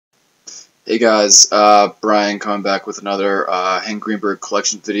Hey guys, Brian coming back with another Greenberg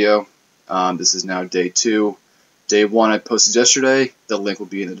collection video. This is now day 2. Day 1 I posted yesterday. The link will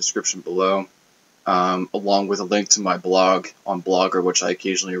be in the description below, along with a link to my blog on Blogger, which I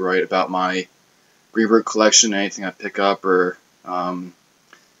occasionally write about my Greenberg collection, anything I pick up, or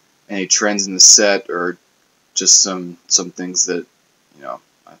any trends in the set, or just some things that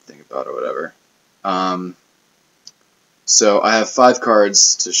I think about or whatever. So I have 5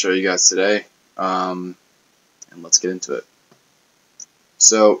 cards to show you guys today, and let's get into it.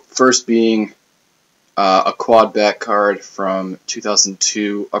 So first being a quad back card from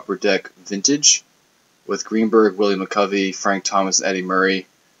 2002 Upper Deck Vintage with Greenberg, Willie McCovey, Frank Thomas, and Eddie Murray,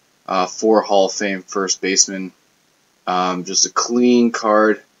 4 Hall of Fame first basemen. Just a clean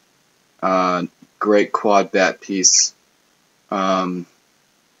card, great quad bat piece.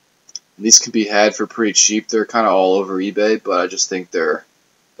 These can be had for pretty cheap. They're kind of all over eBay, but I just think they're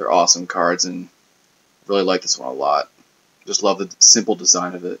awesome cards, and really like this one a lot. Just love the simple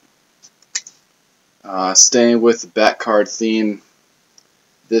design of it. Staying with the bat card theme,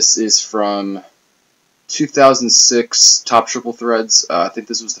 this is from 2006 Top Triple Threads. I think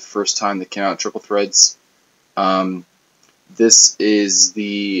this was the first time they came out Triple Threads. This is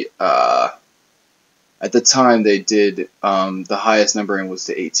the at the time they did the highest numbering was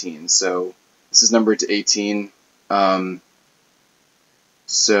to 18, so this is numbered to 18.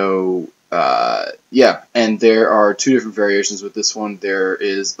 Yeah, and there are 2 different variations with this one. There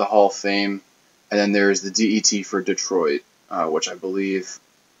is the Hall of Fame, and then there's the DET for Detroit, which I believe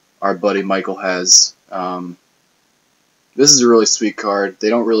our buddy Michael has. This is a really sweet card. They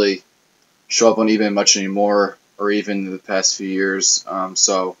don't really show up on eBay much anymore, or even in the past few years,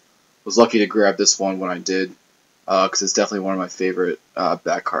 so was lucky to grab this one when I did, because it's definitely one of my favorite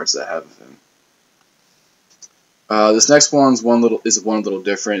back cards that I have of him. This next one's one little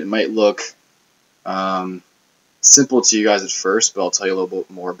different. It might look simple to you guys at first, but I'll tell you a little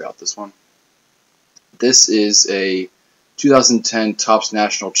bit more about this one. This is a 2010 Topps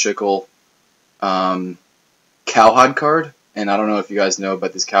National Chickle cowhide card, and I don't know if you guys know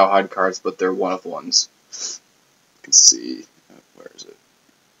about these cowhide cards, but they're one-of-ones. You can see, where is it?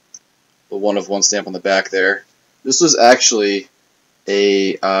 The one-of-one stamp on the back there. This was actually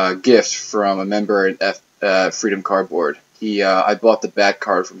a gift from a member at Freedom Cardboard. I bought the bat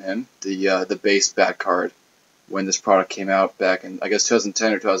card from him, the base bat card, when this product came out back in, I guess,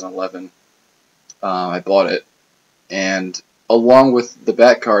 2010 or 2011. I bought it, and along with the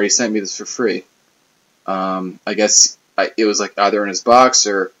bat card, he sent me this for free. I guess it was like either in his box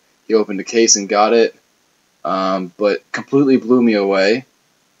or he opened the case and got it, but completely blew me away.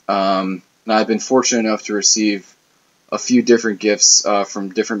 And I've been fortunate enough to receive a few different gifts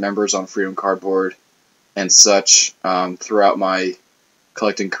from different members on Freedom Cardboard and such throughout my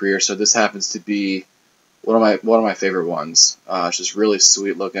collecting career. So this happens to be one of my favorite ones. It's just really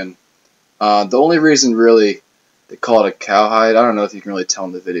sweet looking. The only reason really they call it a cowhide, I don't know if you can really tell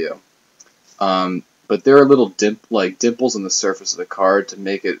in the video, but there are little dimples on the surface of the card to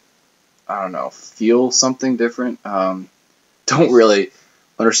make it, I don't know, feel something different. Don't really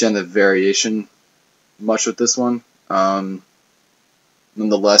understand the variation much with this one.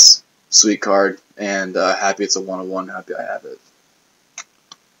 Nonetheless, sweet card, and happy it's a one-of-one. Happy I have it.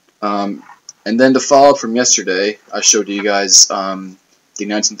 And then to follow up from yesterday, I showed you guys the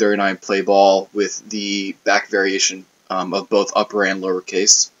 1939 play ball with the back variation of both upper and lower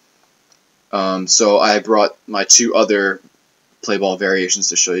case. So I brought my 2 other play ball variations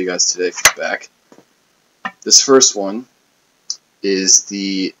to show you guys today for the back. This first one is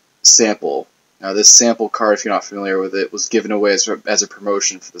the sample. Now this sample card, if you're not familiar with it, was given away as a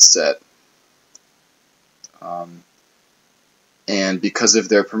promotion for the set. And because of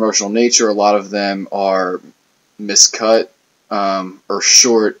their promotional nature, a lot of them are miscut or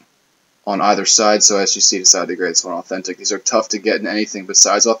short on either side. So as you see, decided to grade this one authentic. These are tough to get in anything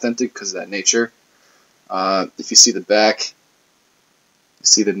besides authentic because of that nature. If you see the back, you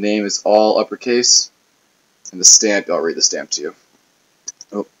see the name is all uppercase, and the stamp, I'll read the stamp to you.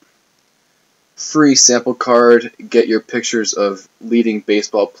 Oh. Free sample card. Get your pictures of leading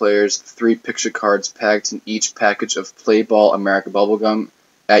baseball players. 3 picture cards packed in each package of Play Ball America bubblegum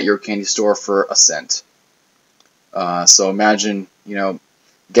at your candy store for a cent. So imagine,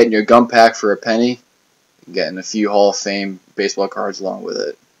 getting your gum pack for a penny, and getting a few Hall of Fame baseball cards along with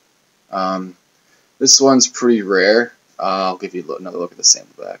it. This one's pretty rare. I'll give you another look at the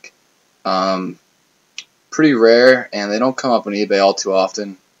sample back. Pretty rare, and they don't come up on eBay all too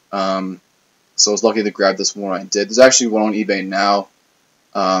often. So I was lucky to grab this one when I did. There's actually one on eBay now.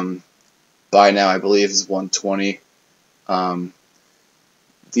 Buy now, I believe, is $120.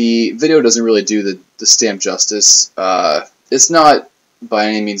 the video doesn't really do the stamp justice. It's not by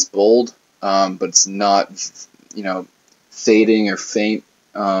any means bold, but it's not, you know, fading or faint.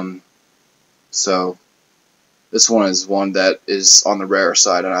 So this one is one that is on the rare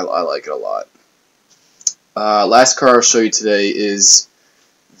side, and I like it a lot. Last card I'll show you today is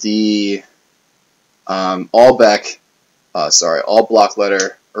the all block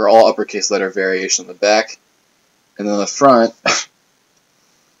letter or all uppercase letter variation on the back, and then on the front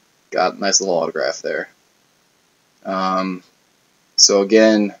got a nice little autograph there. So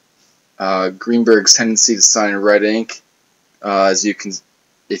again, Greenberg's tendency to sign in red ink, as you can,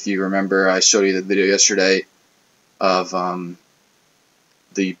 if you remember, I showed you the video yesterday of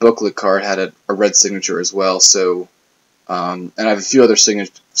the booklet card had a red signature as well. So, and I have a few other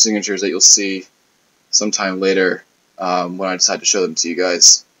signatures that you'll see sometime later when I decide to show them to you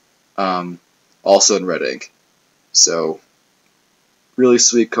guys, also in red ink. So, really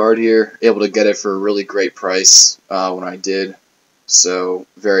sweet card here. Able to get it for a really great price when I did. So,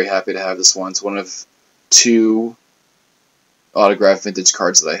 very happy to have this one. It's one of 2 autographed vintage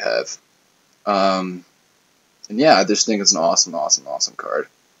cards that I have. And yeah, I just think it's an awesome card.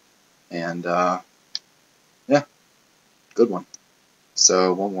 And yeah, good one.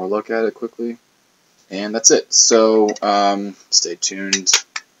 So one more look at it quickly, and that's it. So stay tuned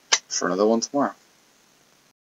for another one tomorrow.